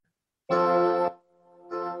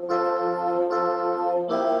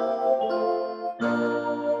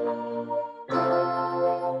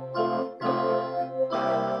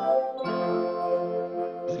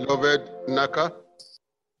Naka.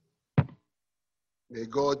 May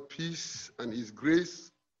God peace and his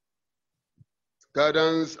grace,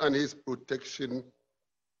 guidance and his protection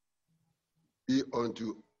be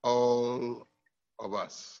unto all of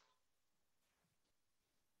us.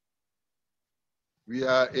 We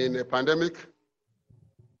are in a pandemic,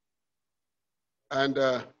 and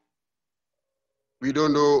we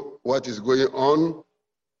don't know what is going on.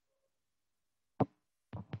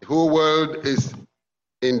 The whole world is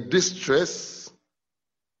in distress,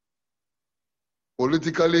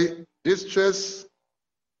 politically distress.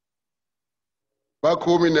 Back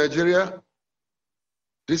home in Nigeria,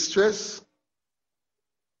 distress.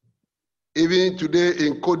 Even today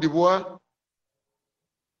in Cote d'Ivoire,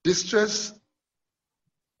 distress.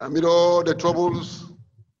 Amid all the troubles,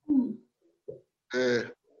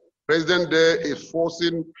 the president there is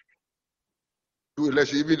forcing to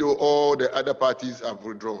election, even though all the other parties have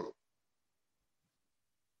withdrawn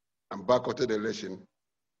and boycotted the election.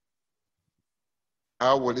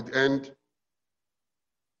 How will it end?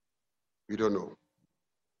 We don't know.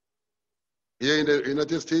 Here in the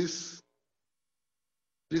United States,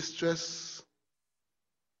 distress.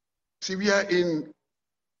 See, we are in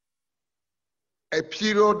a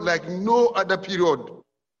period like no other period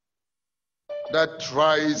that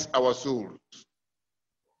tries our souls.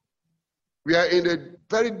 We are in a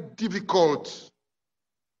very difficult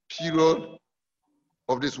period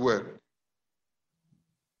of this world.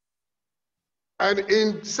 And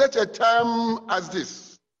in such a time as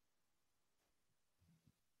this,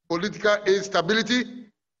 political instability,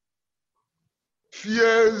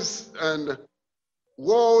 fears and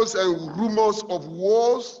wars and rumors of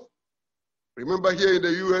wars. Remember, here in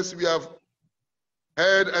the US, we have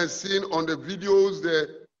heard and seen on the videos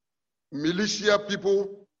the militia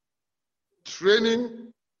people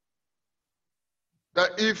training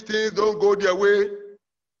that if things don't go their way,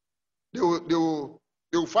 they will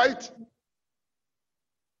fight.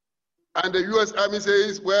 And the US Army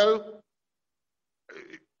says, well,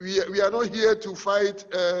 we are not here to fight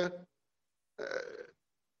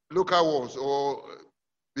local wars, or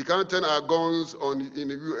we can't turn our guns on in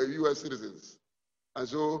US citizens. And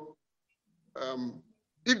so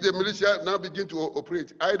if the militia now begin to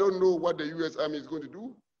operate, I don't know what the US Army is going to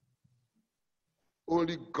do.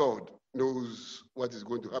 Only God knows what is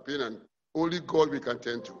going to happen, and only God we can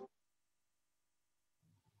turn to.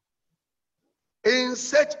 In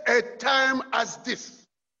such a time as this,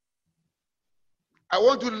 I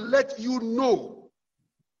want to let you know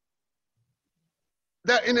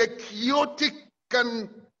that in a chaotic and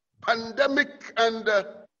pandemic and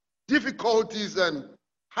difficulties and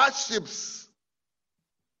hardships,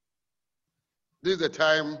 this is a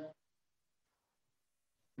time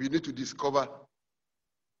we need to discover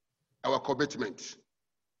our commitment.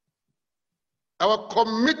 Our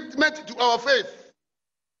commitment to our faith.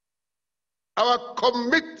 Our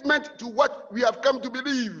commitment to what we have come to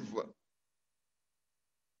believe.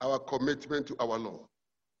 Our commitment to our Lord.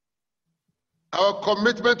 Our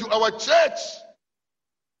commitment to our church.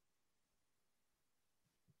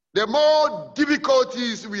 The more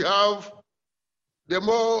difficulties we have, the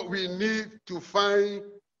more we need to find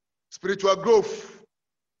spiritual growth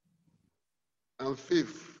and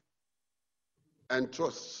faith and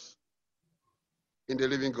trust in the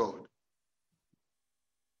living God.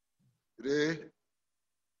 Today,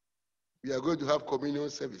 we are going to have communion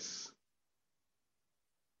service.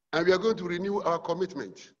 And we are going to renew our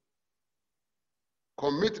commitment.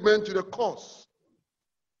 Commitment to the cause.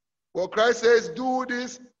 For Christ says, do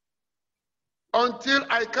this until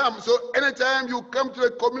I come. So anytime you come to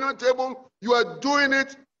the communion table, you are doing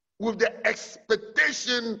it with the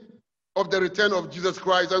expectation of the return of Jesus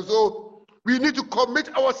Christ. And so we need to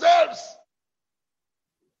commit ourselves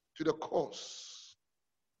to the cause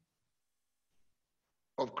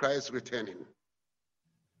of Christ returning.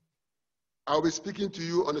 I'll be speaking to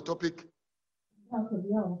you on the topic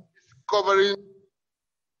discovering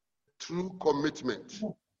true commitment.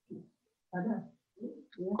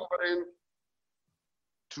 Discovering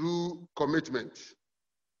true commitment.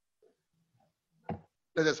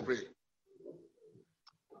 Let us pray.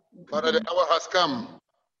 Father, the hour has come.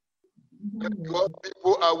 God,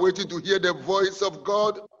 people are waiting to hear the voice of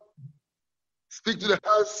God. Speak to the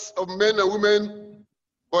hearts of men and women,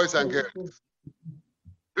 boys and girls.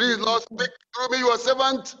 Please, Lord, speak through me, your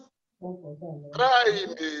servant. Try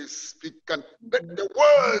me, speak, and let the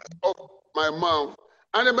words of my mouth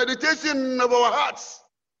and the meditation of our hearts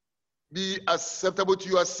be acceptable to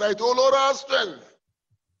your sight, O Lord, our strength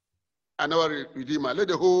and our Redeemer. Let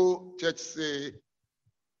the whole church say,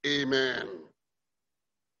 Amen.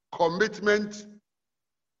 Commitment,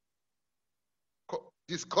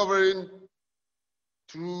 discovering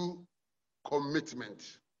through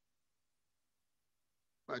commitment.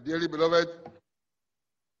 My dearly beloved,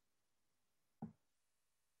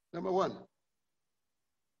 number one,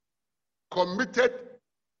 committed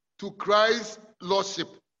to Christ's lordship.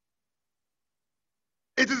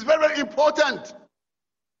 It is very important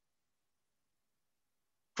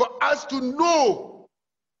for us to know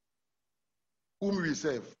whom we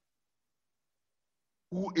serve.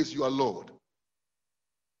 Who is your Lord?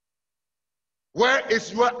 Where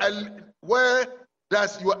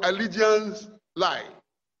does your allegiance lie?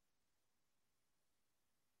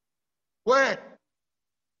 Where?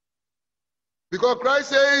 Because Christ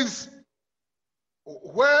says,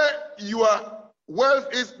 where your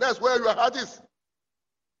wealth is, that's where your heart is.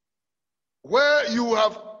 Where you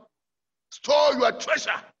have stored your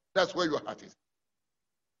treasure, that's where your heart is.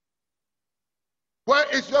 Where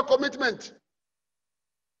is your commitment?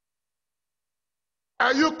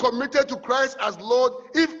 Are you committed to Christ as Lord?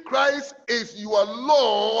 If Christ is your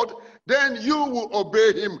Lord, then you will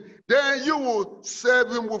obey him. Then you will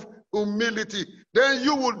serve him with humility. Then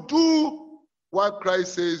you will do what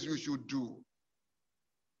Christ says you should do.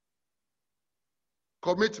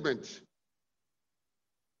 Commitment.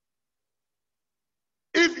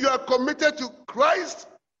 If you are committed to Christ,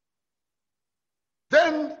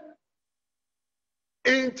 then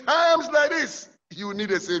in times like this, you need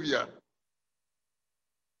a savior.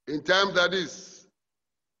 In times like this,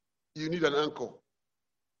 you need an anchor.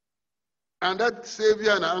 And that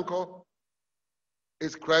savior and anchor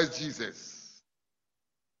is Christ Jesus.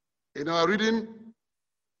 In our reading,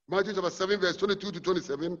 Matthew chapter 7, verse 22 to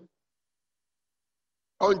 27,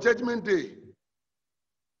 on Judgment Day,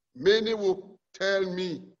 many will tell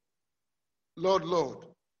me, Lord, Lord,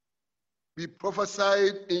 we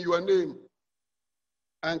prophesied in your name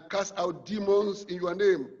and cast out demons in your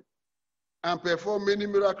name and perform many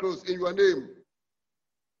miracles in your name.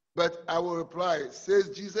 But I will reply, says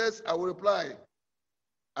Jesus, I will reply,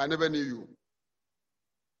 I never knew you.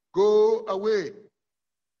 Go away.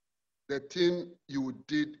 The thing you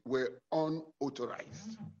did were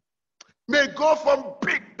unauthorized. May God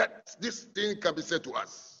forbid that this thing can be said to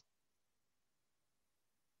us.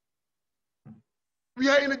 We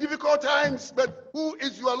are in difficult times, but who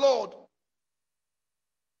is your Lord?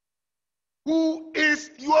 Who is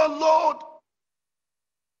your Lord?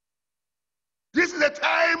 This is the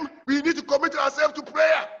time we need to commit ourselves to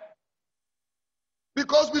prayer.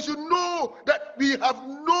 Because we should know that we have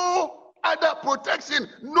no other protection,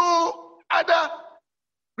 no other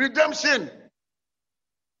redemption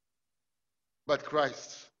but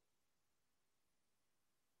Christ.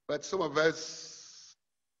 But some of us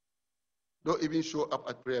don't even show up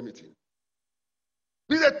at prayer meeting.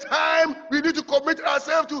 This is a time we need to commit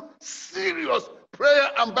ourselves to serious prayer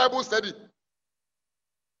and Bible study.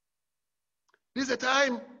 This is a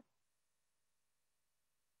time.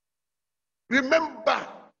 Remember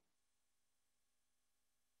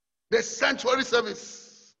the sanctuary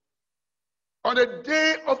service on the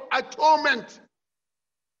Day of Atonement.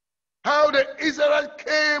 How the Israelites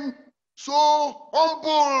came so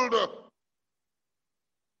humbled,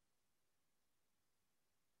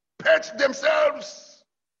 purged themselves,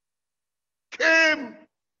 came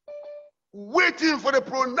waiting for the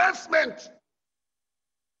pronouncement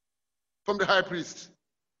from the high priest.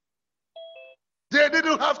 They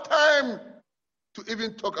didn't have time to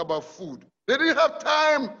even talk about food. They didn't have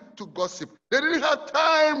time to gossip. They didn't have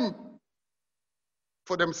time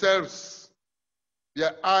for themselves.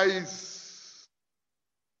 Their eyes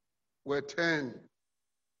were turned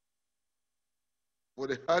for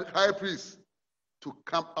the high priest to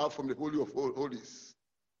come out from the Holy of Holies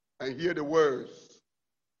and hear the words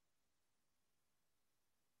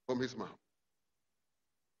from his mouth.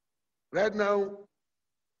 Right now,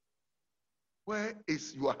 where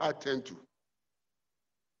is your heart turned to?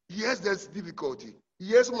 Yes, there's difficulty.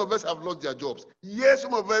 Yes, some of us have lost their jobs. Yes,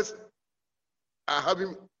 some of us are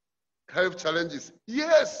having health challenges.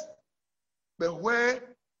 Yes, but where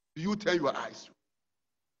do you turn your eyes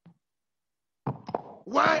to?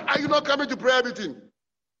 Why are you not coming to prayer meeting?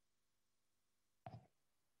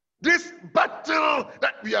 This battle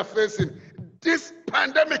that we are facing, this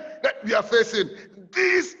pandemic that we are facing,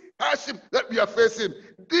 this hardship that we are facing,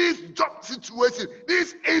 this job situation,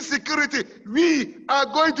 this insecurity, we are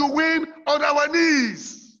going to win on our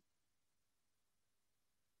knees.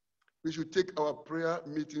 We should take our prayer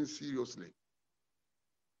meeting seriously.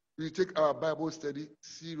 We should take our Bible study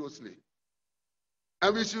seriously.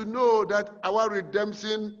 And we should know that our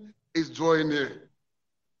redemption is drawing near.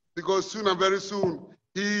 Because soon and very soon,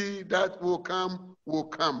 he that will come,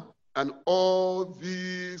 and all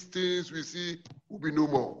these things we see will be no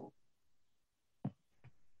more.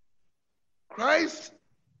 Christ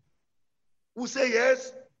will say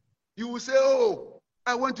yes. You will say, oh,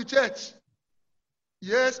 I went to church.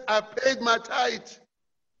 Yes, I paid my tithe.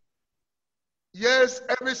 Yes,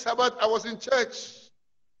 every Sabbath I was in church.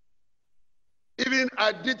 Even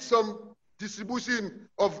I did some distribution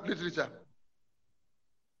of literature.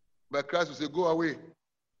 But Christ will say, go away.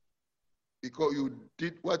 Because you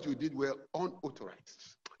did what you did were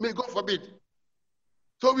unauthorized. May God forbid.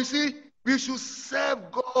 So we see, we should serve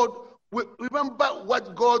God. Remember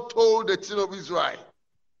what God told the children of Israel.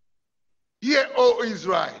 Hear, O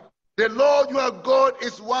Israel, the Lord your God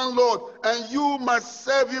is one Lord, and you must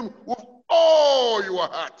serve him with all your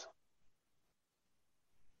heart,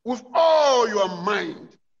 with all your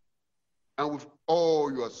mind, and with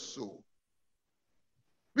all your soul.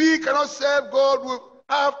 We cannot serve God with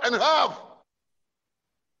half and half.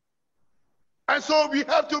 And so we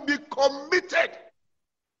have to be committed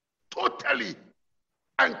totally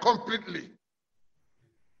and completely.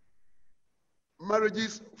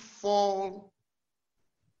 Marriages fall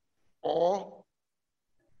or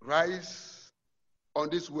rise on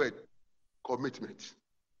this word, commitment.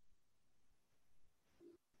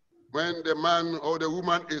 When the man or the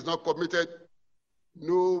woman is not committed,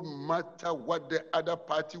 no matter what the other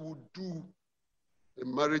party would do, the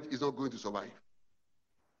marriage is not going to survive.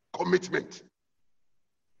 Commitment.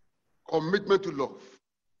 Commitment to love,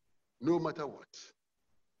 no matter what.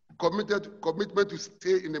 Commitment to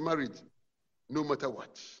stay in the marriage, no matter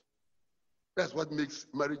what. That's what makes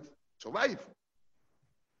marriage survive.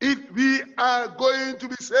 If we are going to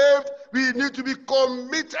be saved, we need to be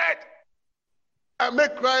committed and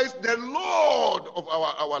make Christ the Lord of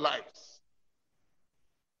our lives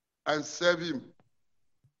and serve him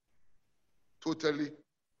totally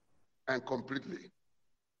and completely.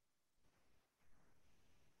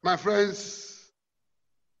 My friends,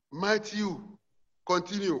 Matthew,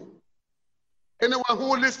 continue. Anyone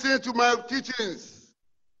who listens to my teachings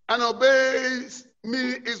and obeys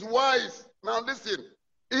me is wise. Now listen,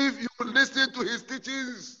 if you listen to his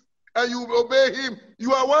teachings and you obey him,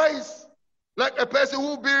 you are wise. Like a person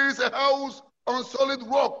who builds a house on solid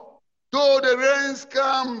rock. Though the rains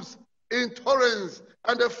comes in torrents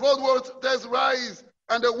and the floodwaters rise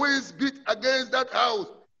and the winds beat against that house,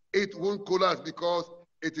 it won't collapse because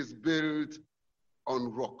it is built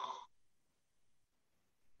on rock.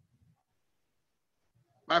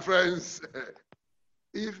 My friends,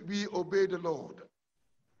 if we obey the Lord,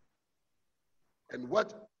 and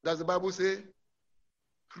what does the Bible say?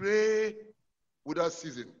 Pray without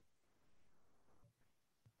ceasing.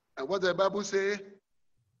 And what does the Bible say?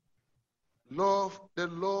 Love the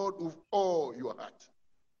Lord with all your heart.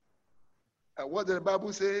 And what does the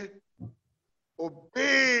Bible say?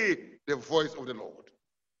 Obey the voice of the Lord.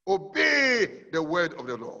 Obey the word of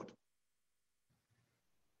the Lord.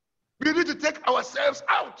 We need to take ourselves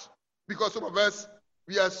out because some of us,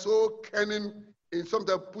 we are so cunning in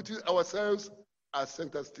sometimes putting ourselves at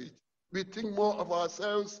center stage. We think more of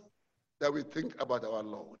ourselves than we think about our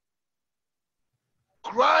Lord.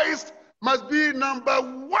 Christ must be number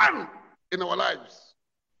one in our lives.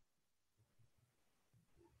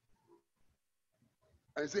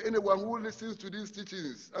 And say anyone who listens to these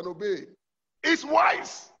teachings and obey is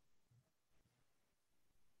wise.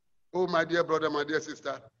 Oh, my dear brother, my dear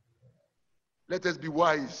sister, let us be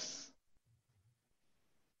wise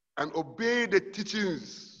and obey the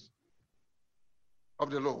teachings of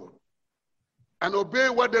the Lord and obey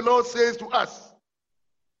what the Lord says to us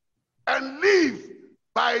and live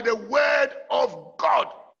by the word of God.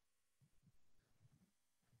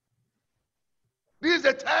 This is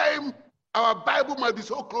the time our Bible must be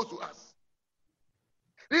so close to us.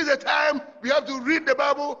 This is the time we have to read the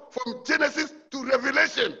Bible from Genesis to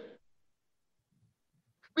Revelation.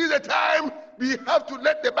 This is the time we have to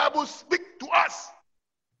let the Bible speak to us.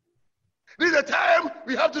 This is the time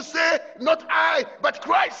we have to say, not I, but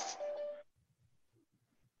Christ.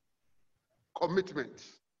 Commitment.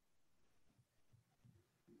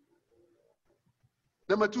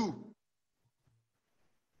 Number 2,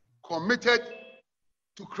 committed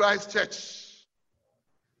to Christ Church.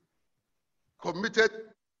 Committed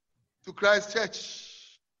to Christ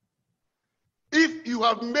Church. If you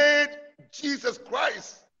have made Jesus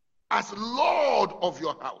Christ as Lord of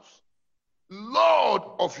your house, Lord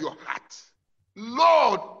of your heart,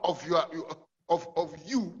 Lord of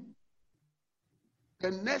you,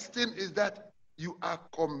 the next thing is that you are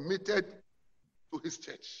committed to his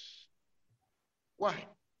church. Why?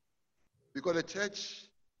 Because the church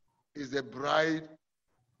is the bride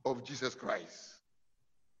of Jesus Christ.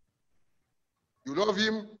 You love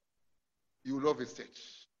him, you love his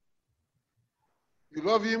church. You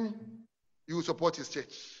love him, you support his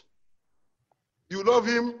church. You love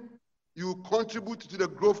him, you contribute to the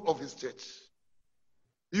growth of his church.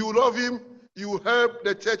 You love him, you help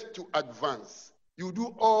the church to advance. You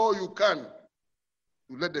do all you can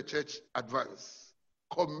to let the church advance.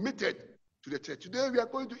 Committed to the church. Today we are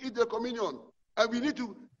going to eat the communion, and we need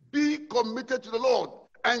to be committed to the Lord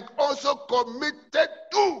and also committed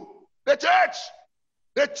to the church.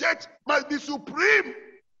 The church must be supreme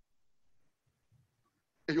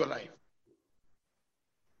in your life.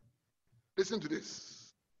 Listen to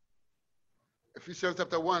this. Ephesians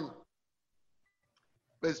chapter 1,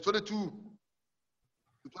 verse 22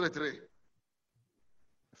 to 23.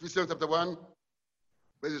 Ephesians chapter 1,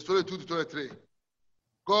 verses 22 to 23.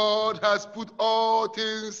 God has put all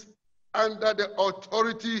things under the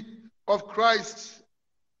authority of Christ,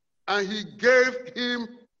 and he gave him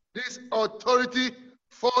this authority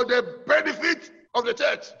for the benefit of the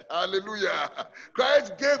church. Hallelujah.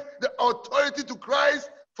 Christ gave the authority to Christ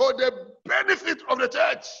for the benefit of the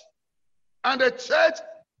church. And the church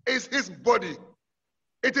is his body.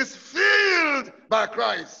 It is filled by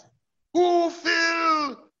Christ, who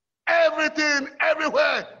fills everything,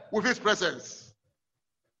 everywhere with his presence.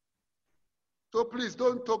 So please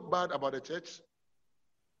don't talk bad about the church.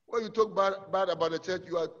 When you talk bad about the church,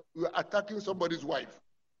 you are attacking somebody's wife.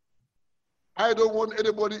 I don't want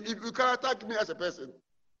anybody, if you can attack me as a person,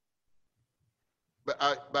 but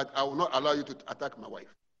I will not allow you to attack my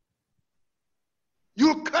wife.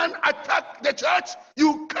 You can attack the church.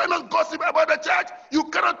 You cannot gossip about the church. You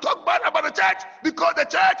cannot talk bad about the church, because the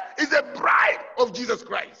church is the bride of Jesus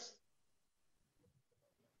Christ.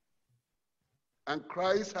 And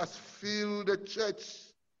Christ has filled the church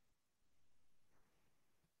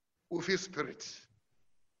with his spirit.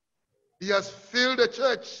 He has filled the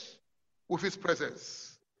church with his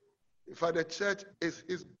presence. In fact, the church is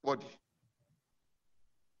his body.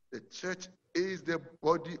 The church is the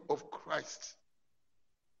body of Christ.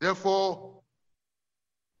 Therefore,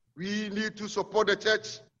 we need to support the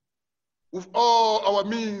church with all our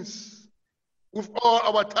means, with all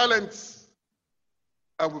our talents,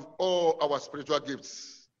 and with all our spiritual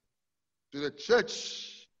gifts. So the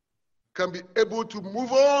church can be able to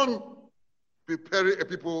move on, preparing a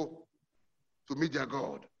people to meet their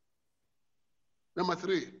God. Number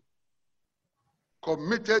 3,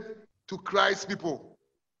 committed to Christ's people.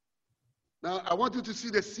 Now, I want you to see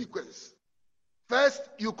the sequence. First,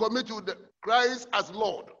 you commit to Christ as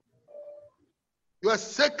Lord. Your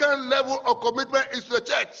second level of commitment is to the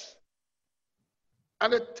church.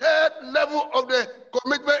 And the third level of the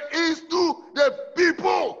commitment is to the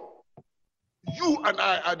people. You and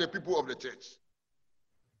I are the people of the church.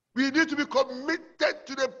 We need to be committed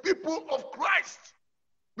to the people of Christ.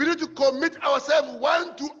 We need to commit ourselves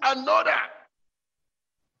one to another.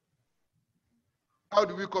 How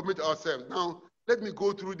do we commit ourselves? Now, let me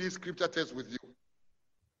go through this scripture text with you.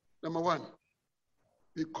 Number 1,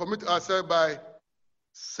 we commit ourselves by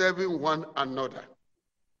serving one another.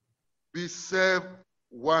 We serve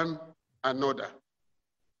one another.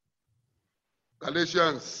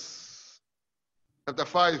 Galatians chapter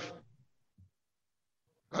 5.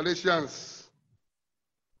 Galatians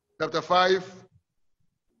chapter 5,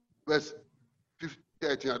 verse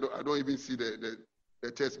 13. I don't even see the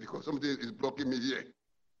text because something is blocking me here.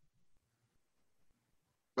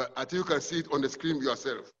 But I think you can see it on the screen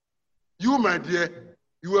yourself. You, my dear,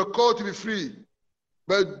 you were called to be free,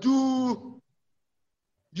 but do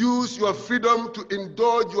use your freedom to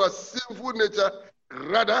indulge your sinful nature.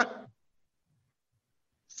 Rather,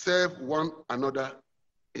 serve one another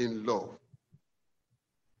in love.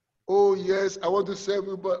 Oh, yes, I want to serve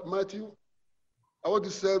you, Matthew. I want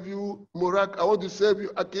to serve you, Morak. I want to serve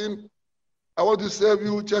you, Akin. I want to serve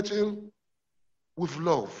you, Churchill, with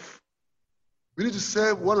love. We need to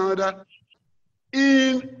serve one another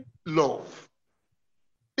in love.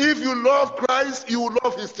 If you love Christ, you will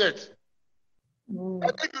love his church.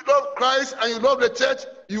 And if you love Christ and you love the church,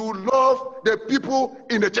 you will love the people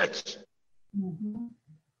in the church.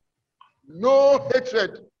 No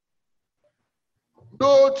hatred,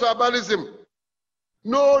 no tribalism,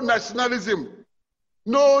 no nationalism,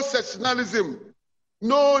 no sectionalism,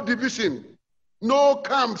 no division, no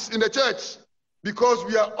camps in the church, because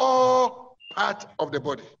we are all part of the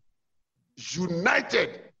body,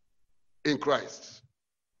 united in Christ.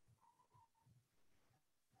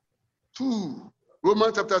 2,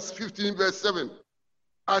 Romans chapter 15, verse 7.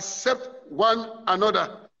 Accept one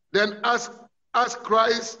another, then ask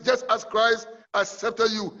Christ, just as Christ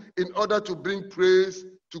accepted you in order to bring praise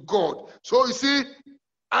to God. So you see,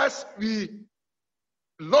 as we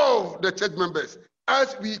love the church members,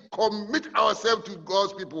 as we commit ourselves to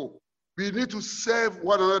God's people, we need to serve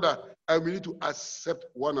one another and we need to accept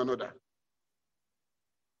one another.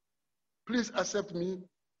 Please accept me,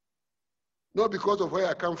 not because of where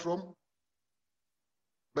I come from,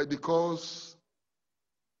 but because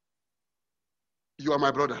you are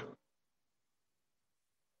my brother.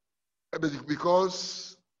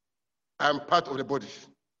 Because I'm part of the body.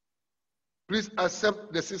 Please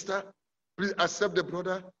accept the sister. Please accept the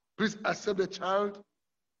brother. Please accept the child.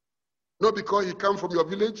 Not because he comes from your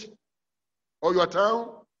village or your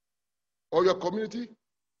town or your community,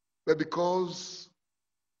 but because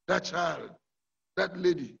that child, that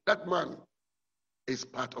lady, that man is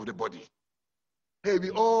part of the body. Hey,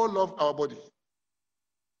 we all love our body.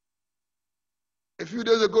 A few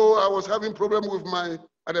days ago, I was having problem with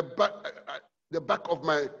the back of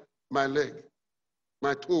my leg,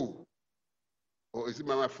 my toe, or is it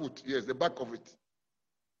my foot? Yes, the back of it.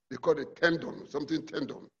 They call it tendon, something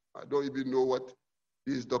tendon. I don't even know what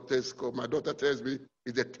these doctors call. My daughter tells me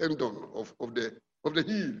it's a tendon of the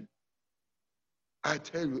heel. I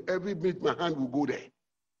tell you, every minute my hand will go there. It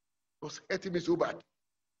was hurting me so bad.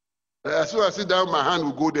 As soon as I sit down, my hand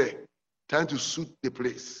will go there, trying to suit the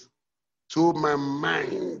place. So my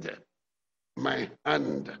mind, my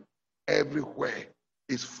hand, everywhere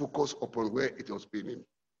is focused upon where it was paining.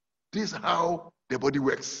 This is how the body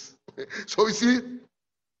works. So you see,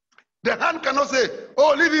 the hand cannot say,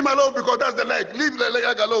 oh, leave him alone because that's the leg. Leave the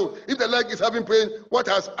leg alone. If the leg is having pain, what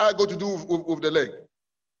has I got to do with the leg?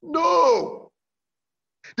 No.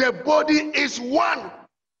 The body is one.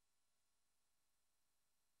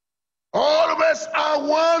 All of us are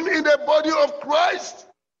one in the body of Christ.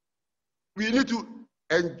 We need to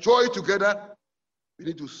enjoy together. We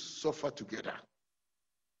need to suffer together.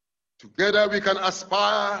 Together we can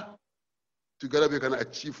aspire. Together we can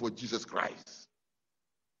achieve for Jesus Christ.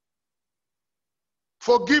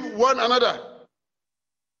 Forgive one another.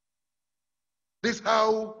 This is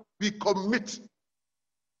how we commit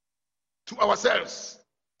to ourselves.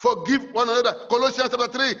 Forgive one another. Colossians chapter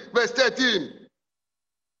 3, verse 13.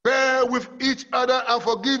 Bear with each other and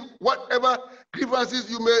forgive whatever grievances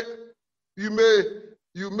you may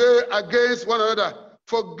against one another.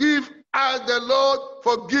 Forgive as the Lord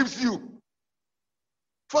forgives you.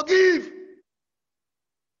 Forgive.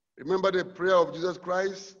 Remember the prayer of Jesus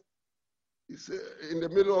Christ? He said, in the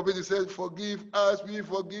middle of it, he says, forgive us, we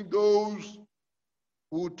forgive those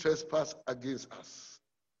who trespass against us.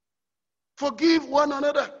 Forgive one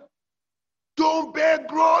another. Don't bear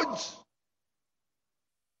grudge.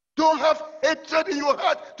 Don't have hatred in your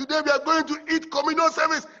heart. Today we are going to eat communion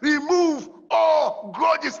service. Remove all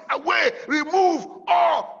grudges away. Remove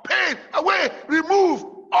all pain away. Remove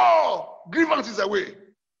all grievances away.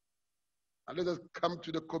 And let us come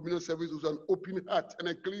to the communion service with an open heart and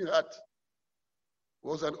a clean heart.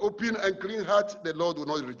 Because an open and clean heart, the Lord will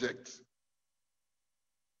not reject.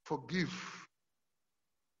 Forgive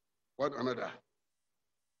one another.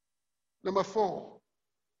 Number 4,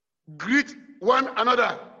 greet one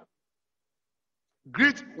another.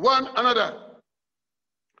 Greet one another.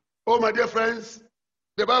 Oh, my dear friends,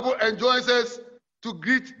 the Bible enjoins us to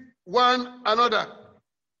greet one another.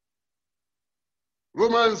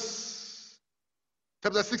 Romans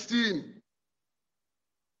chapter 16,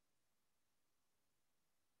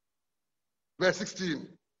 verse 16.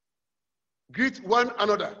 Greet one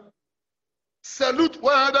another. Salute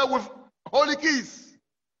one another with holy kiss.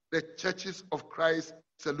 The churches of Christ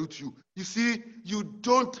salute you. You see, you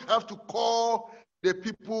don't have to call the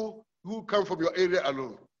people who come from your area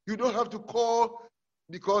alone. You don't have to call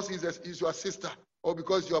because he's your sister or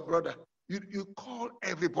because your brother. You call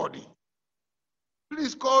everybody.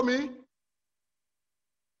 Please call me.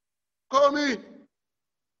 Call me.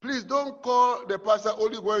 Please don't call the pastor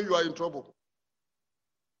only when you are in trouble.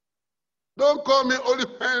 Don't call me only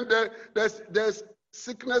when there's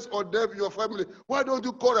sickness or death in your family. Why don't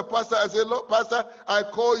you call the pastor and say, Lord, Pastor, I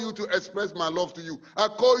call you to express my love to you. I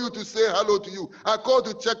call you to say hello to you. I call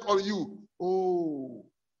to check on you. Oh,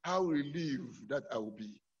 how relieved that I will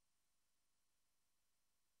be.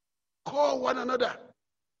 Call one another.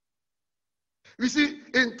 You see,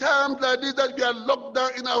 in times like this that we are locked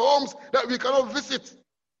down in our homes, that we cannot visit.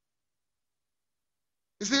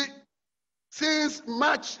 You see, since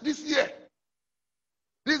March this year,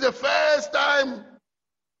 this is the first time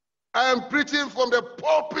I am preaching from the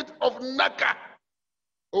pulpit of Naka.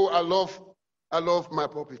 Oh, I love my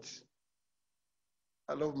pulpit.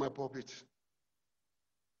 I love my pulpit.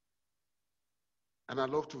 And I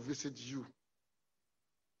love to visit you.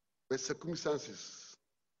 But circumstances,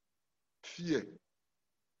 fear.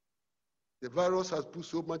 The virus has put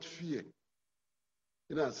so much fear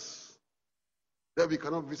in us that we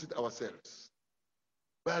cannot visit ourselves.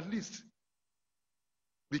 But at least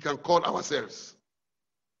we can call ourselves.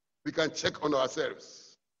 We can check on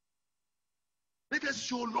ourselves. Let us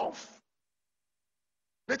show love.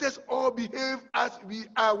 Let us all behave as we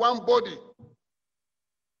are one body.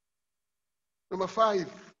 Number 5,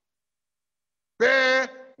 bear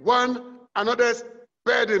one another's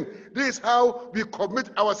burden. This is how we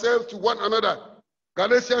commit ourselves to one another.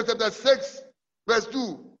 Galatians chapter 6, verse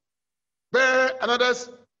 2. Bear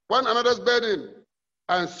one another's burden,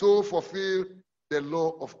 and so fulfill the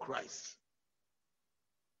law of Christ.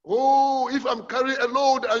 Oh, if I'm carrying a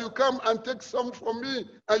load and you come and take some from me,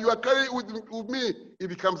 and you are carrying with me, it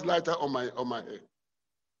becomes lighter on my head.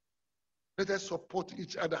 Let us support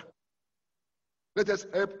each other. Let us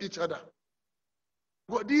help each other.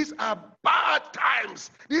 Well, these are bad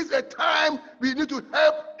times. This is a time we need to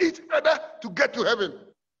help each other to get to heaven.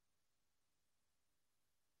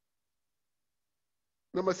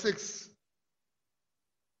 Number 6,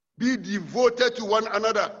 be devoted to one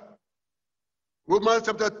another. Romans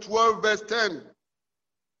chapter 12, verse 10.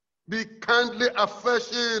 Be kindly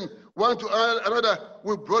affection one to another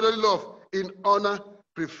with brotherly love, in honor,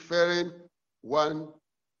 preferring one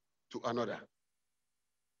to another.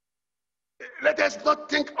 Let us not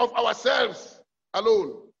think of ourselves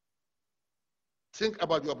alone. Think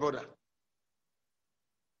about your brother.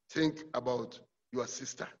 Think about your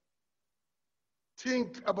sister.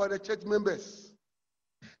 Think about the church members.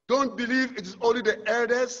 Don't believe it is only the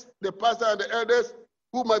elders, the pastor and the elders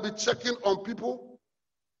who might be checking on people.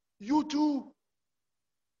 You too.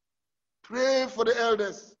 Pray for the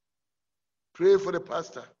elders. Pray for the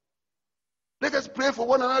pastor. Let us pray for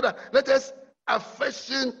one another. Let us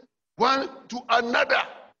affection one to another.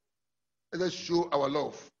 Let us show our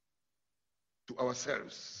love to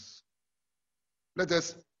ourselves. Let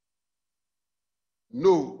us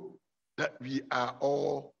know that we are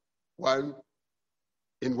all one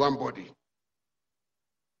in one body.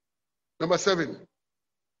 Number 7,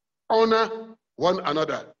 honor one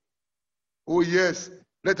another. Oh yes,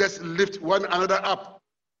 let us lift one another up.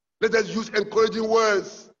 Let us use encouraging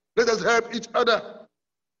words. Let us help each other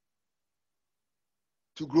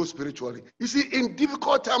to grow spiritually. You see, in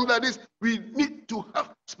difficult times like this, we need to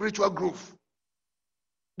have spiritual growth.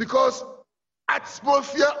 Because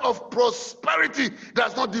atmosphere of prosperity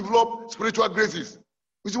does not develop spiritual graces.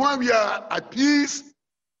 Which when we are at peace,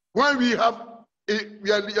 when we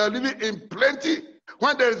are living in plenty,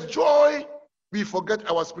 when there is joy, we forget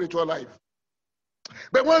our spiritual life.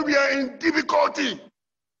 But when we are in difficulty,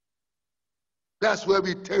 that's where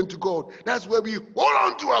we turn to God. That's where we hold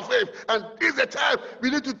on to our faith. And this is the time we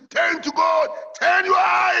need to turn to God. Turn your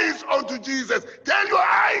eyes onto Jesus. Turn your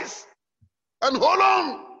eyes and hold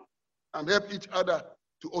on. And help each other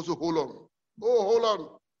to also hold on. Oh, hold on.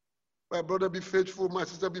 My brother, be faithful. My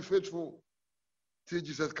sister, be faithful. Till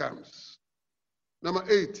Jesus comes. Number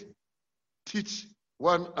 8, teach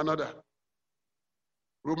one another.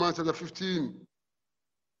 Romans chapter 15,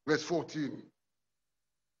 verse 14.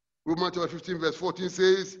 Romans chapter 15, verse 14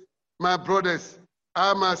 says, my brothers,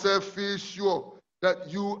 I myself feel sure that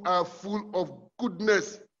you are full of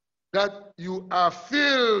goodness, that you are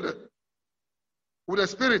filled with the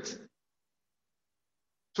Spirit.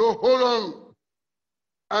 So hold on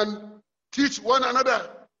and teach one another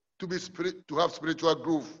to have spiritual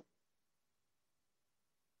growth.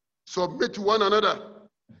 Submit to one another.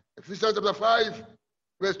 Ephesians chapter 5,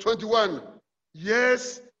 verse 21.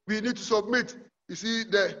 Yes, we need to submit. You see,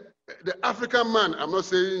 the African man, I'm not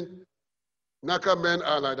saying Naka men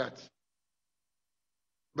are like that.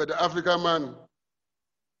 But the African man,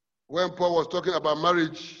 when Paul was talking about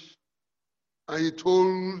marriage, and he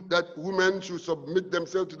told that women should submit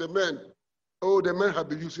themselves to the men. Oh, the men have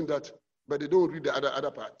been using that, but they don't read the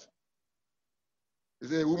other part. He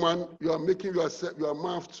said, woman, you are making your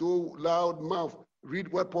mouth so loud mouth. Read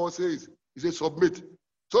what Paul says. He says, submit.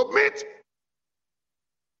 Submit.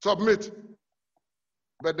 Submit.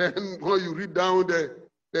 But then when you read down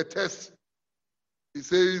the text, it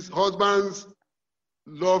says, husbands,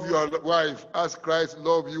 love your wife as Christ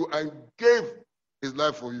loved you and gave his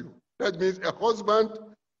life for you. That means a husband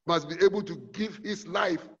must be able to give his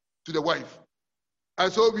life to the wife.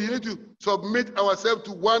 And so we need to submit ourselves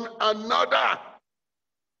to one another.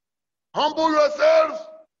 Humble yourselves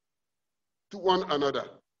to one another.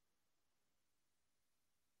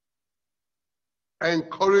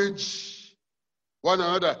 Encourage one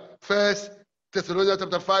another. 1 Thessalonians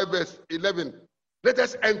chapter 5, verse 11. Let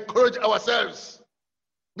us encourage ourselves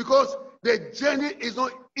because the journey is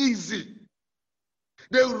not easy.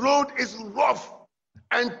 The road is rough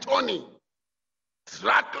and thorny,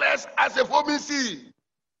 trackless as a foaming sea.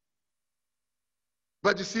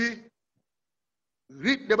 But you see,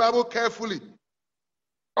 read the Bible carefully.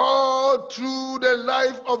 all through the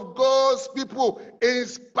life of God's people, in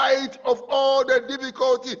spite of all the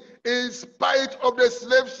difficulty, in spite of the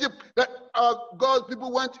slave ship that God's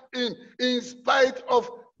people went in spite of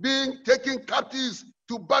being taken captives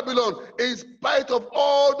to Babylon, in spite of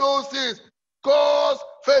all those things, God's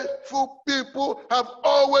faithful people have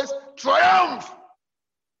always triumphed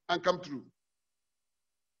and come through.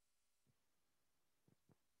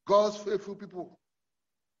 God's faithful people.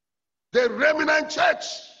 The remnant church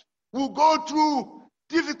will go through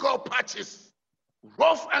difficult patches,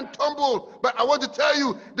 rough and tumble, but I want to tell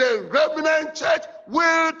you, the remnant church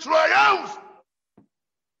will triumph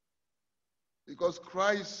because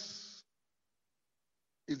Christ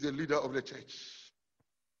is the leader of the church,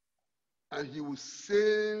 and he will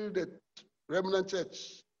sail the remnant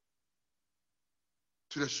church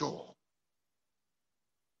to the shore.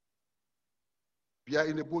 We are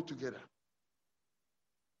in a boat together.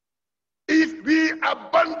 If we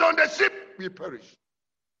abandon the ship, we perish.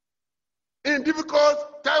 In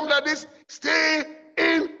difficult times like this, stay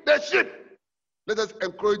in the ship. Let us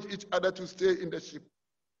encourage each other to stay in the ship.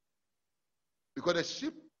 Because the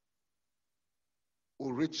ship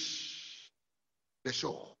will reach the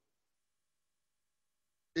shore.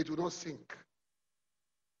 It will not sink.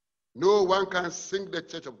 No one can sink the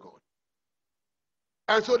church of God.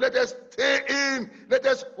 And so let us stay in, let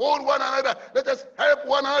us hold one another, let us help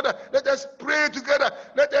one another, let us pray together,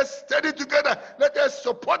 let us study together, let us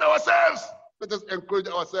support ourselves, let us encourage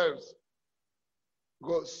ourselves.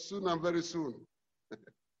 Because soon and very soon,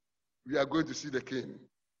 we are going to see the King.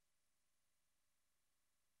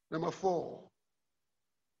 Number 4,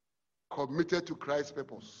 committed to Christ's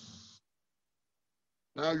purpose.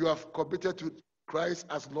 Now you have committed to Christ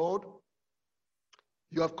as Lord.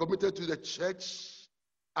 You have committed to the church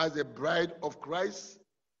as a bride of Christ.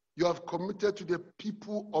 You have committed to the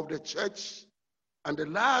people of the church. And the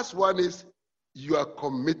last one is you are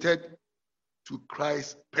committed to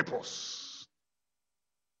Christ's purpose.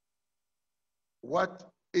 What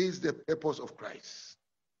is the purpose of Christ?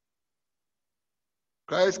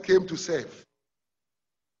 Christ came to serve.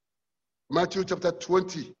 Matthew chapter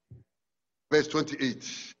 20, verse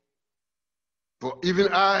 28. For even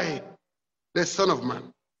I, the Son of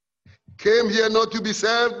Man, came here not to be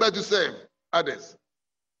served, but to serve others,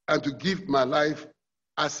 and to give my life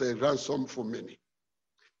as a ransom for many.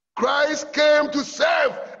 Christ came to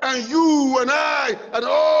serve, and you and I and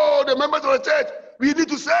all the members of the church, we need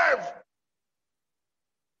to serve.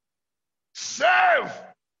 Serve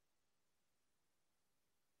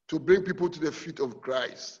to bring people to the feet of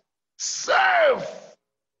Christ. Serve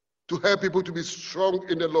to help people to be strong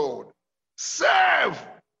in the Lord. Serve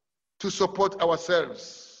to support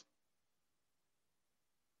ourselves.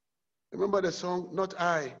 Remember the song, not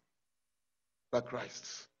I, but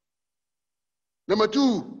Christ. Number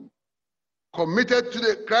 2, committed to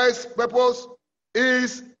the Christ's purpose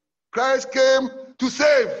is Christ came to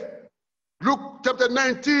save. Luke chapter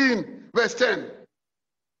 19, verse 10.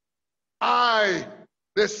 I,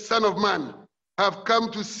 the Son of Man, have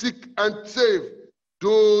come to seek and save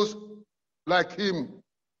those like him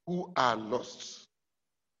who are lost.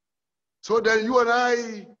 So then you and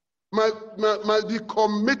I must be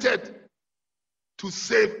committed to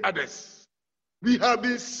save others. We have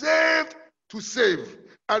been saved to save.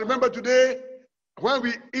 And remember today, when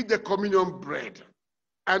we eat the communion bread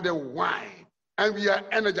and the wine, and we are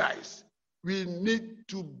energized, we need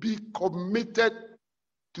to be committed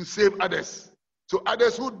to save others. So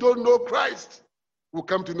others who don't know Christ will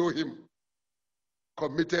come to know him.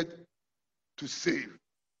 Committed to save.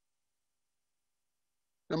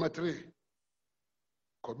 Number 3,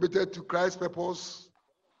 committed to Christ's purpose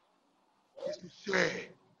is to share.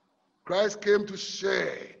 Christ came to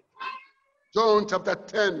share. John chapter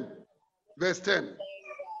 10, verse 10.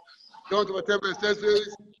 John chapter 10, verse 10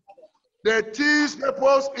 says, the thief's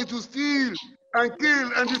purpose is to steal and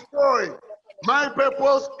kill and destroy. My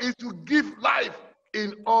purpose is to give life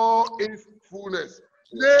in all its fullness.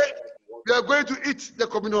 Today, we are going to eat the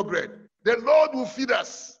communion bread. The Lord will feed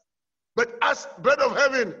us. But as bread of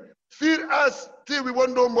heaven, feed us till we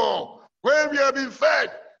want no more. When we have been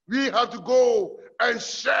fed, we have to go and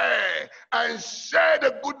share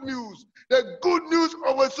the good news. The good news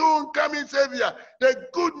of a soon coming Savior. The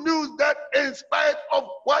good news that in spite of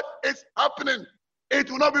what is happening,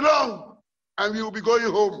 it will not be long. And we will be going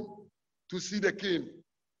home to see the King.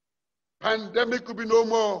 Pandemic will be no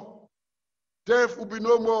more. Death will be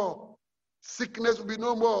no more. Sickness will be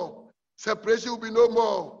no more. Separation will be no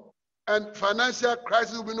more. And financial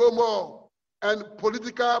crisis will be no more. And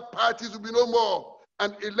political parties will be no more.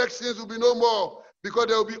 And elections will be no more. Because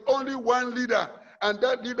there will be only one leader. And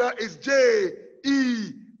that leader is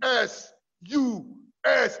Jesus.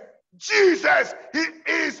 U-S. Jesus, he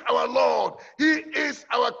is our Lord. He is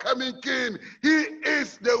our coming King. He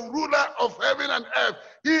is the ruler of heaven and earth.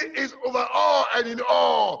 He is over all and in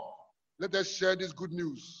all. Let us share this good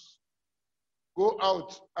news. Go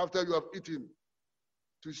out after you have eaten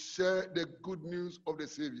to share the good news of the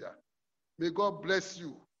Savior. May God bless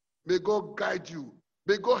you. May God guide you.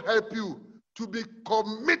 May God help you to be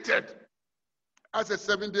committed as a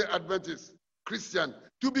Seventh-day Adventist Christian,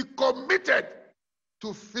 to be committed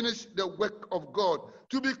to finish the work of God,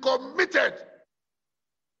 to be committed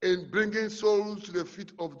in bringing souls to the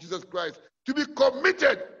feet of Jesus Christ, to be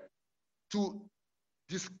committed to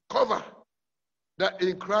discover that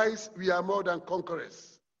in Christ we are more than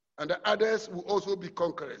conquerors, and that others will also be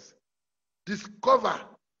conquerors. Discover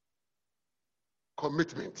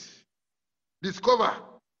commitment. Discover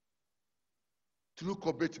true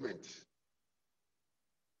commitment.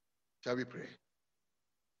 Shall we pray?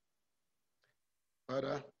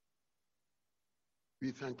 Father,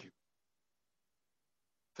 we thank you.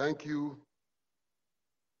 Thank you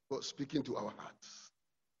for speaking to our hearts,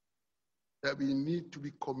 that we need to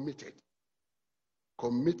be committed.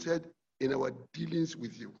 Committed in our dealings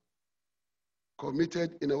with you.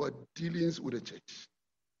 Committed in our dealings with the church.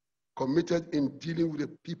 Committed in dealing with the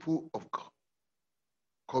people of God.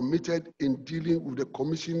 Committed in dealing with the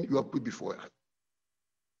commission you have put before us.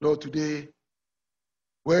 Lord, today,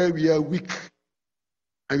 where we are weak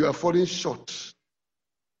and we are falling short,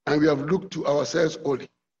 and we have looked to ourselves only,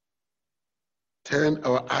 turn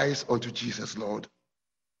our eyes onto Jesus, Lord,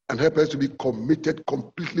 and help us to be committed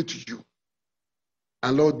completely to you.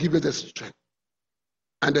 And Lord, give us the strength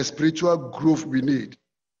and the spiritual growth we need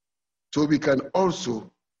so we can also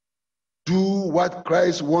do what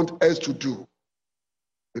Christ wants us to do,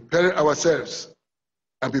 preparing ourselves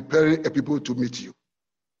and preparing a people to meet you.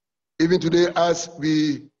 Even today, as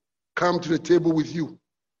we come to the table with you,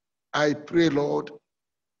 I pray, Lord,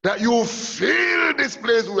 that you fill this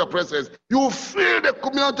place with your presence. You fill the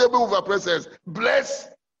communion table with your presence. Bless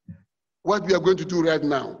what we are going to do right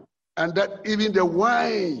now. And that even the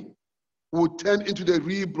wine will turn into the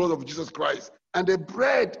real blood of Jesus Christ. And the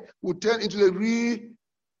bread will turn into the real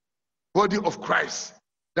body of Christ.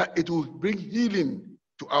 That it will bring healing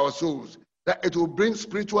to our souls. That it will bring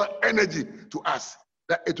spiritual energy to us.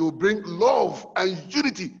 That it will bring love and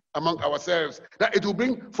unity among ourselves. That it will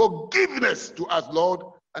bring forgiveness to us, Lord.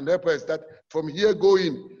 And help us that from here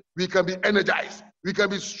going, we can be energized. We can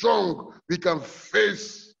be strong. We can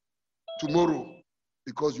face tomorrow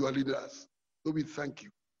because you are leading us. So we thank you.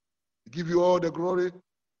 We give you all the glory.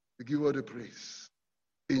 We give you all the praise.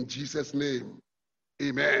 In Jesus' name,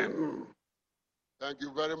 amen. Thank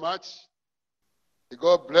you very much. May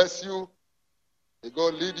God bless you. May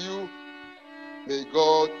God lead you. May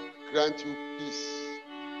God grant you peace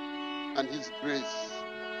and his grace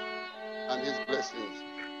and his blessings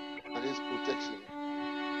and his protection.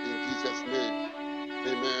 In Jesus' name,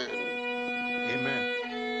 amen. Amen.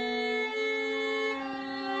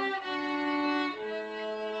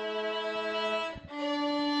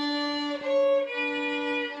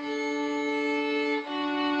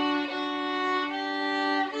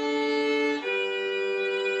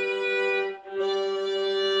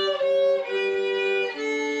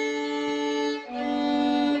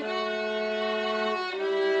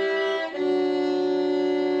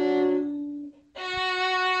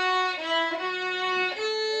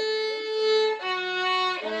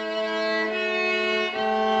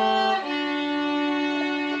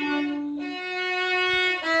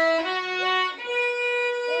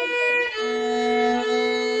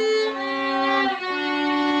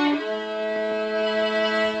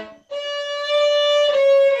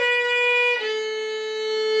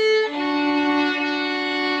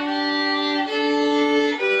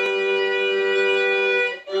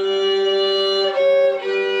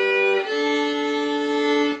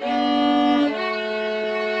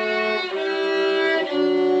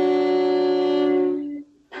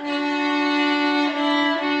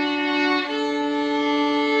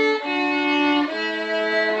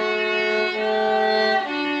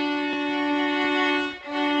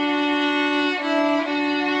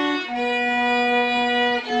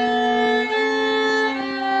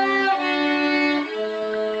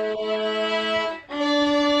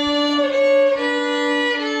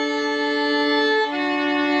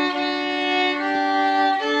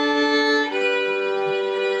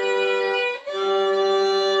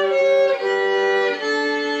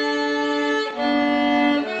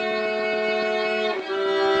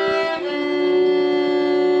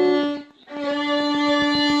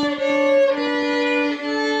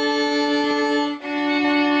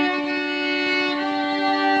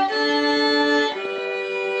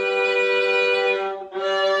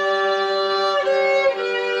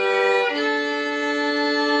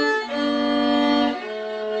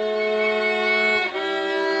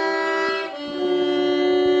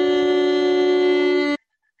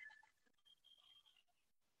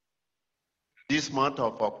 this month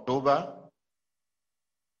of October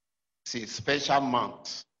is a special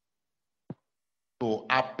month to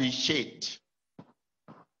appreciate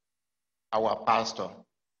our pastor.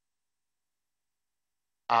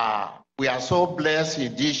 We are so blessed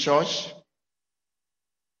in this church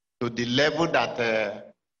to the level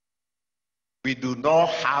that we do not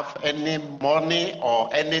have any money or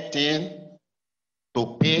anything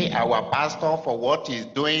to pay our pastor for what he's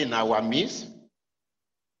doing in our midst.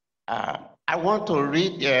 I want to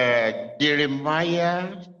read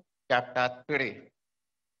Jeremiah chapter 3,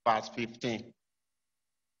 verse 15.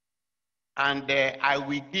 And I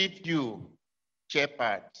will give you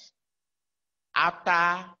shepherds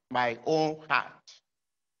after my own heart,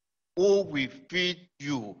 who will feed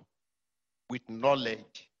you with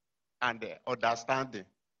knowledge and understanding.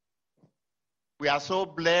 We are so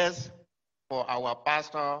blessed for our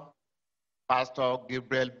pastor, Pastor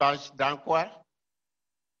Gabriel Bash Dankwa.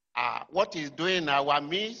 What he's doing in our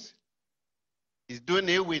midst, he's doing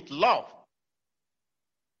it with love.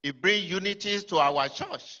 He brings unities to our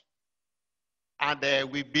church.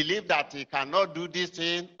 And we believe that he cannot do this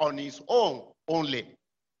thing on his own only.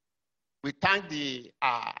 We thank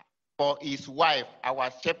for his wife,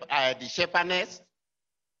 the shepherdess,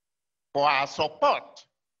 for our support.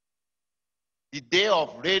 The day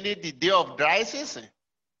of rainy, the day of dry season,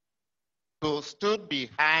 to stood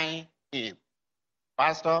behind him.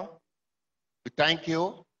 Pastor, we thank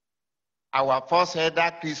you. Our first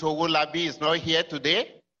elder, Chris Owolabi, is not here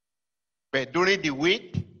today, but during the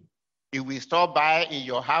week, he will stop by in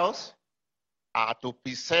your house to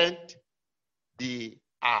present the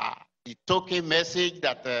token message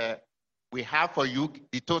that we have for you,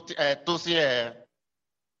 the token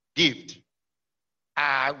gift.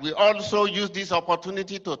 We also use this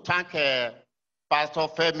opportunity to thank Pastor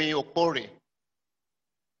Femi Okore,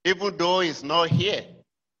 even though he's not here,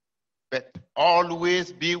 but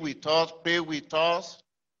always be with us, pray with us,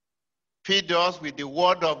 feed us with the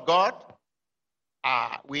word of God.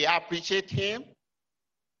 We appreciate him.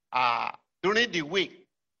 During the week,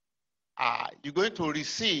 you're going to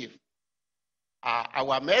receive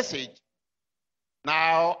our message.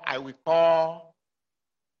 Now I will call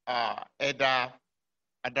Eda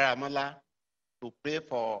Adaramala to pray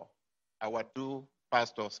for our two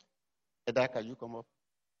pastors. Eda, can you come up?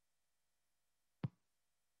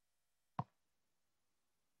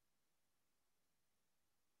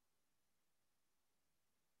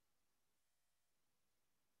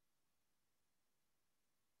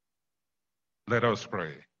 Let us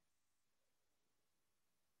pray.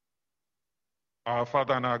 Our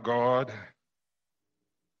Father and our God,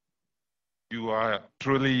 you are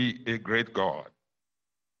truly a great God.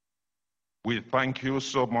 We thank you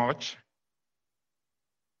so much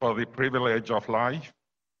for the privilege of life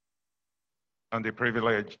and the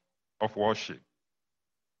privilege of worship.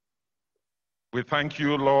 We thank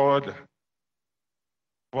you, Lord,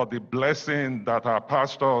 for the blessing that our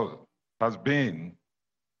pastor has been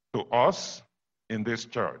to us in this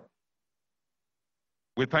church.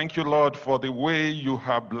 We thank you, Lord, for the way you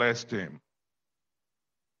have blessed him,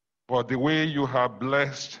 for the way you have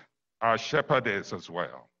blessed our shepherdess as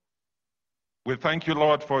well. We thank you,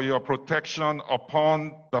 Lord, for your protection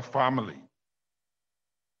upon the family.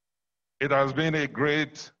 It has been a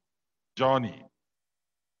great journey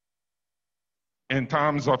in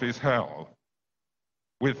terms of his health.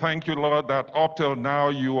 We thank you, Lord, that up till now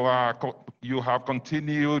you have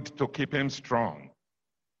continued to keep him strong.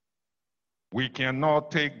 We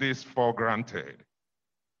cannot take this for granted.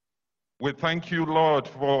 We thank you, Lord,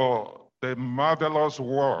 for the marvelous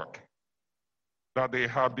work that they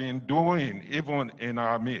have been doing even in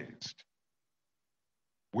our midst.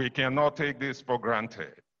 We cannot take this for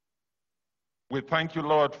granted. We thank you,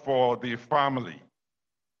 Lord, for the family,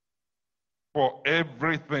 for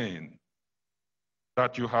everything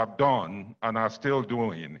that you have done and are still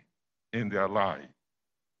doing in their life.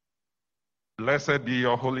 Blessed be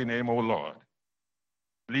your holy name, O Lord.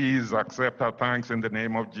 Please accept our thanks in the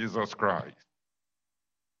name of Jesus Christ.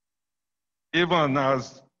 Even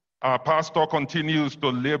as our pastor continues to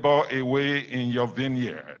labor away in your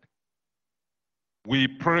vineyard, we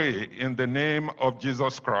pray in the name of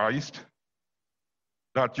Jesus Christ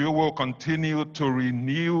that you will continue to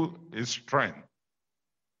renew his strength,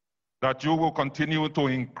 that you will continue to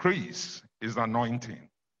increase his anointing.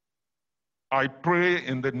 I pray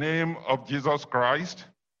in the name of Jesus Christ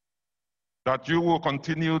that you will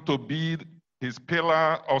continue to be his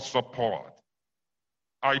pillar of support.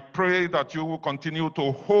 I pray that you will continue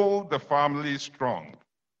to hold the family strong.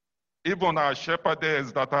 Even our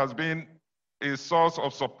shepherdess that has been a source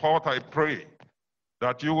of support, I pray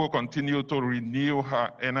that you will continue to renew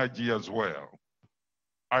her energy as well.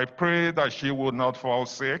 I pray that she will not fall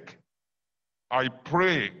sick. I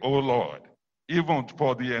pray, O Lord, even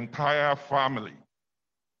for the entire family,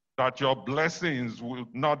 that your blessings will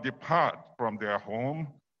not depart from their home.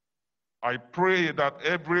 I pray that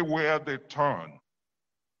everywhere they turn,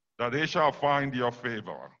 that they shall find your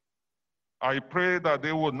favor. I pray that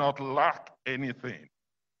they will not lack anything.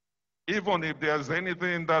 Even if there's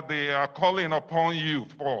anything that they are calling upon you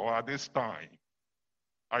for at this time,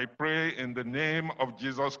 I pray in the name of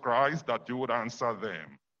Jesus Christ that you would answer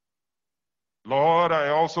them. Lord, I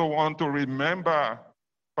also want to remember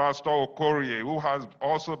Pastor Okorie, who has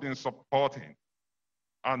also been supporting,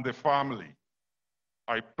 and the family.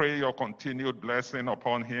 I pray your continued blessing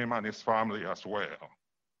upon him and his family as well.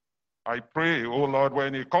 I pray, oh Lord,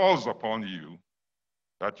 when he calls upon you,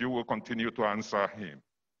 that you will continue to answer him.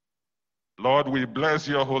 Lord, we bless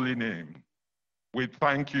your holy name. We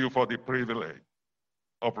thank you for the privilege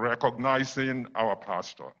of recognizing our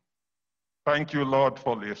pastor. Thank you, Lord,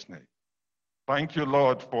 for listening. Thank you,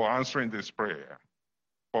 Lord, for answering this prayer,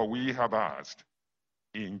 for we have asked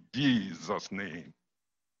in Jesus' name.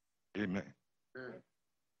 Amen.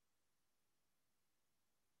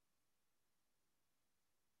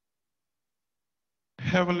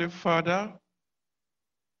 Heavenly Father,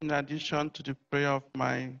 in addition to the prayer of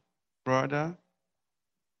my brother,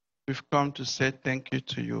 we've come to say thank you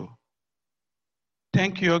to you.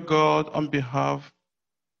 Thank you, God, on behalf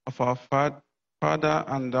of our Father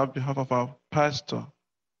and on behalf of our pastor.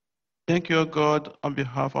 Thank you, God, on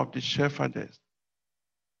behalf of the shepherdess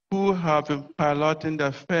who have been piloting the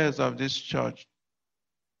affairs of this church.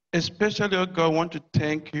 Especially, oh God, I want to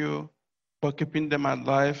thank you for keeping them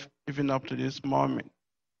alive even up to this moment.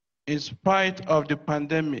 In spite of the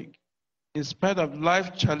pandemic, in spite of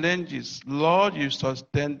life challenges, Lord, you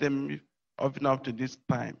sustained them even up to this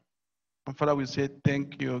time. And Father, we say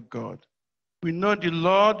thank you, God. We know the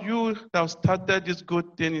Lord, you have started this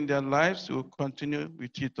good thing in their lives, you will continue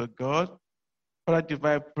with it, oh God. Father,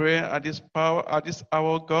 divine prayer at this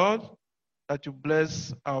hour, God, that you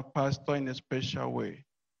bless our pastor in a special way.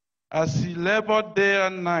 As he labored day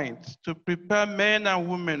and night to prepare men and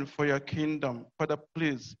women for your kingdom, Father,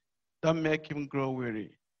 please don't make him grow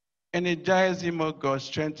weary. Energize him, O God,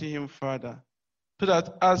 strengthen him, Father, so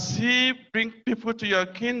that as he brings people to your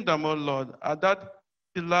kingdom, O Lord, at that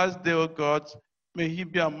the last day, O God, may he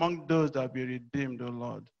be among those that be redeemed, O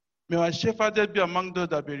Lord. May our shepherd be among those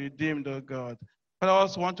that be redeemed, O God. But I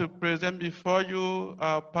also want to present before you,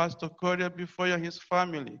 Pastor Corey, before you, his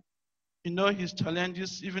family. You know his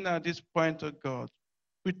challenges even at this point, oh God.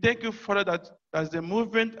 We thank you, Father, that as the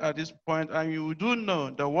movement at this point, and you do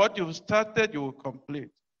know that what you've started, you will complete.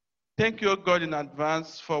 Thank you, oh God, in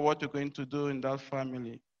advance for what you're going to do in that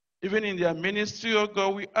family. Even in their ministry, oh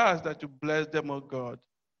God, we ask that you bless them, oh God.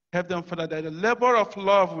 Help them, Father, that the labor of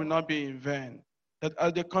love will not be in vain. That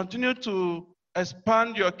as they continue to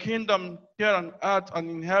expand your kingdom here on earth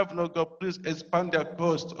and in heaven, oh God, please expand their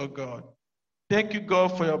coast, oh God. Thank you,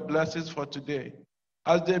 God, for your blessings for today.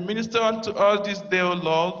 As they minister unto us this day, O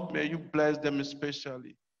Lord, may you bless them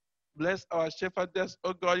especially. Bless our shepherdess,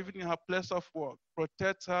 O God, even in her place of work.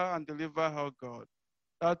 Protect her and deliver her, God.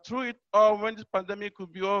 That through it all, when this pandemic will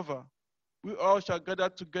be over, we all shall gather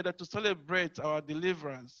together to celebrate our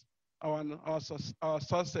deliverance, our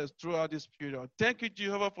success throughout this period. Thank you,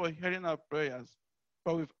 Jehovah, for hearing our prayers.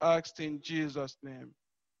 For we've asked in Jesus' name.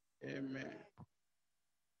 Amen.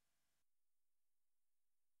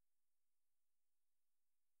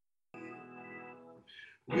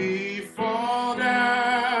 We fall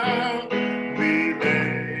down, we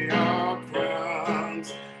lay our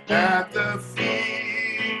crowns at the feet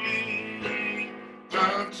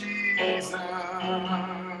of Jesus.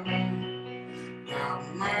 Our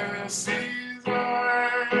mercies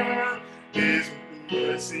are His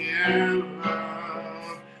mercy and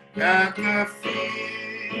love at the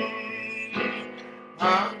feet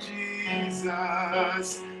of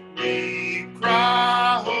Jesus. We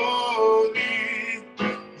cry, holy,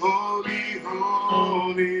 holy,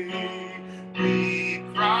 holy. We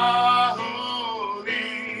cry,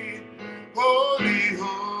 holy, holy,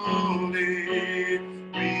 holy.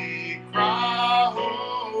 We cry,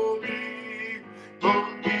 holy,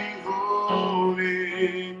 holy,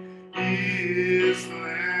 holy. Is the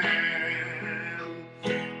Lamb,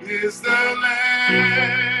 is the Lamb.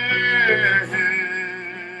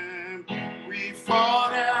 We fall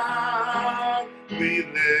down, we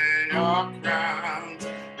lay our crowns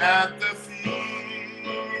at the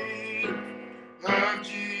feet of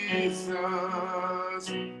Jesus.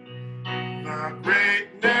 The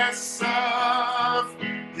greatness of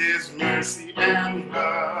His mercy and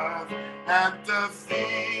love at the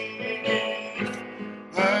feet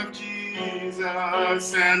of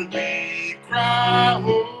Jesus, and we cry,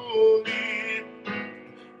 holy,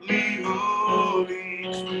 holy, holy.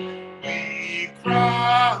 We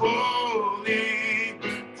cry, holy,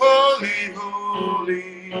 holy,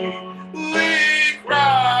 holy. We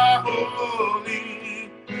cry, holy,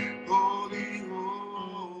 holy,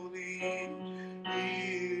 holy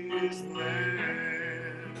is the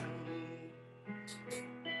Lamb.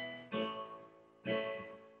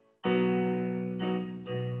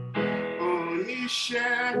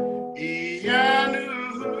 Onisha Iyanu,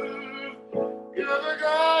 you're the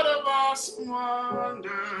God of awesome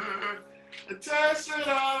wonder, attested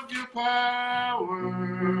of your power.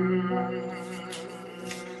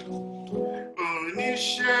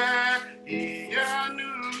 Onisha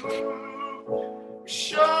Iyanu,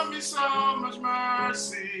 show me so much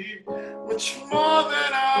mercy, much more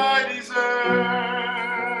than I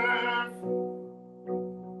deserve.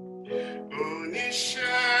 Onisha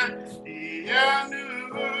Iyanu,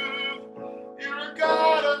 you're a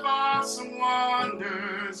God of awesome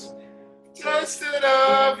wonders, tested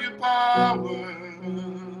of your power.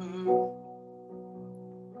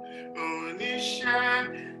 Onisha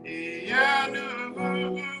Iyanu,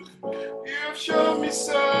 you've shown me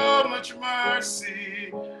so much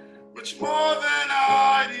mercy, much more than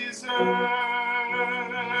I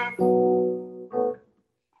deserve.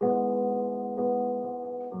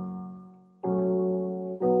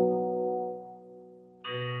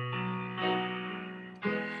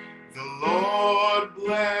 The Lord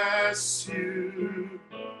bless you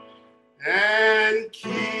and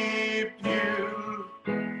keep you,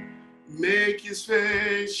 make his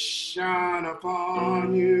face shine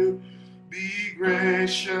upon you, be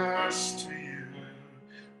gracious to you.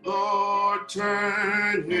 Lord,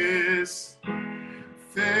 turn his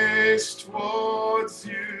face towards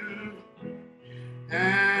you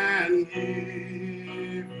and give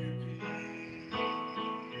you peace.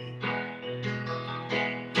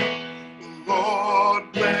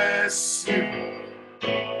 Lord bless you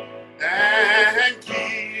and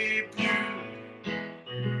keep you,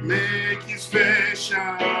 make his face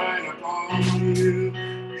shine upon you,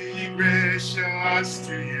 be gracious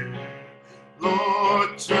to you.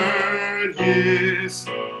 Lord, turn his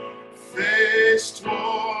face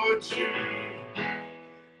towards you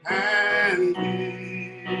and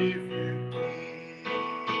give you peace.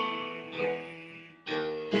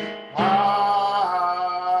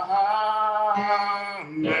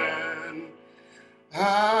 Amen.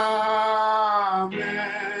 Amen.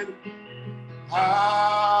 Amen. Amen.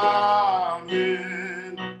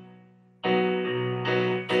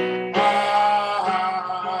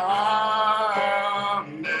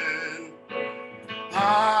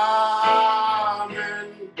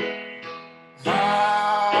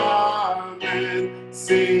 Amen.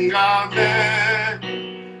 Sing amen.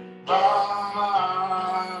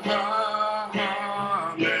 Amen.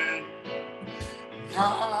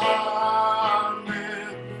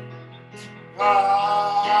 Amen.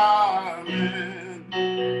 Amen.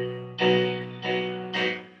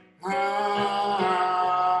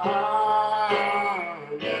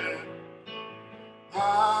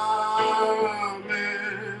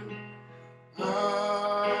 Amen.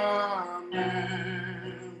 Amen.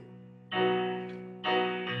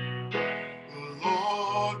 The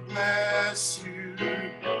Lord bless you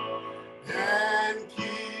and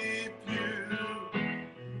keep you,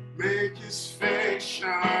 make his face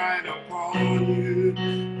shine upon you,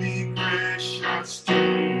 be gracious to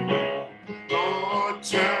you. Lord,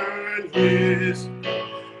 turn his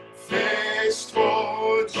face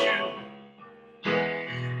towards you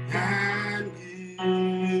and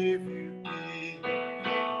give you peace.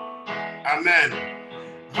 Amen.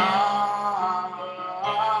 Amen.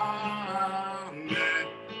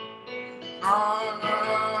 Amen.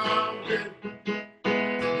 Amen.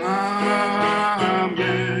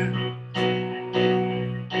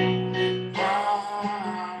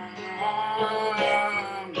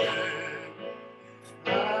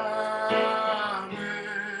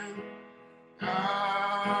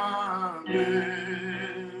 Amen.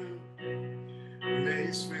 May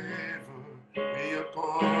his favor be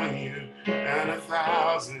upon you and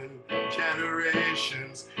 1,000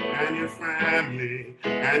 generations, and your family,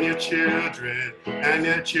 and your children, and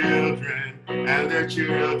their children, and their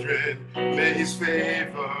children. May his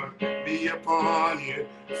favor be upon you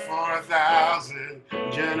for 1,000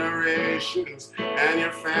 generations, and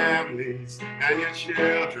your families, and your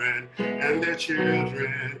children, and their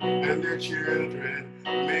children, and their children.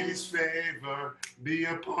 May his favor be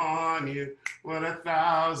upon you for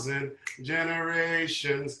 1,000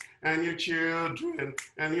 generations, and your children,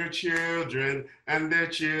 and your children, and their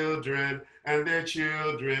children, and their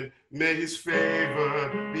children. May his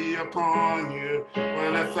favor be upon you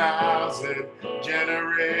 1,000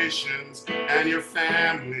 generations, and your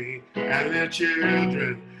family, and their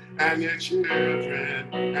children, and your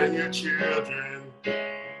children, and your children.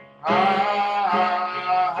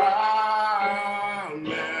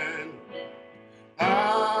 Amen.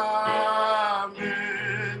 Amen.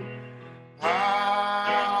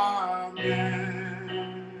 Amen.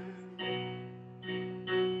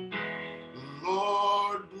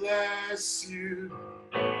 Lord bless you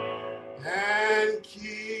and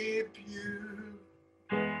keep you.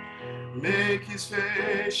 Make his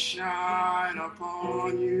face shine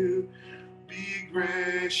upon you. Be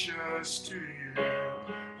gracious to you.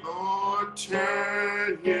 Lord,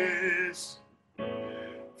 turn his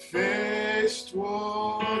face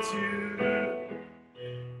towards you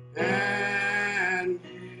and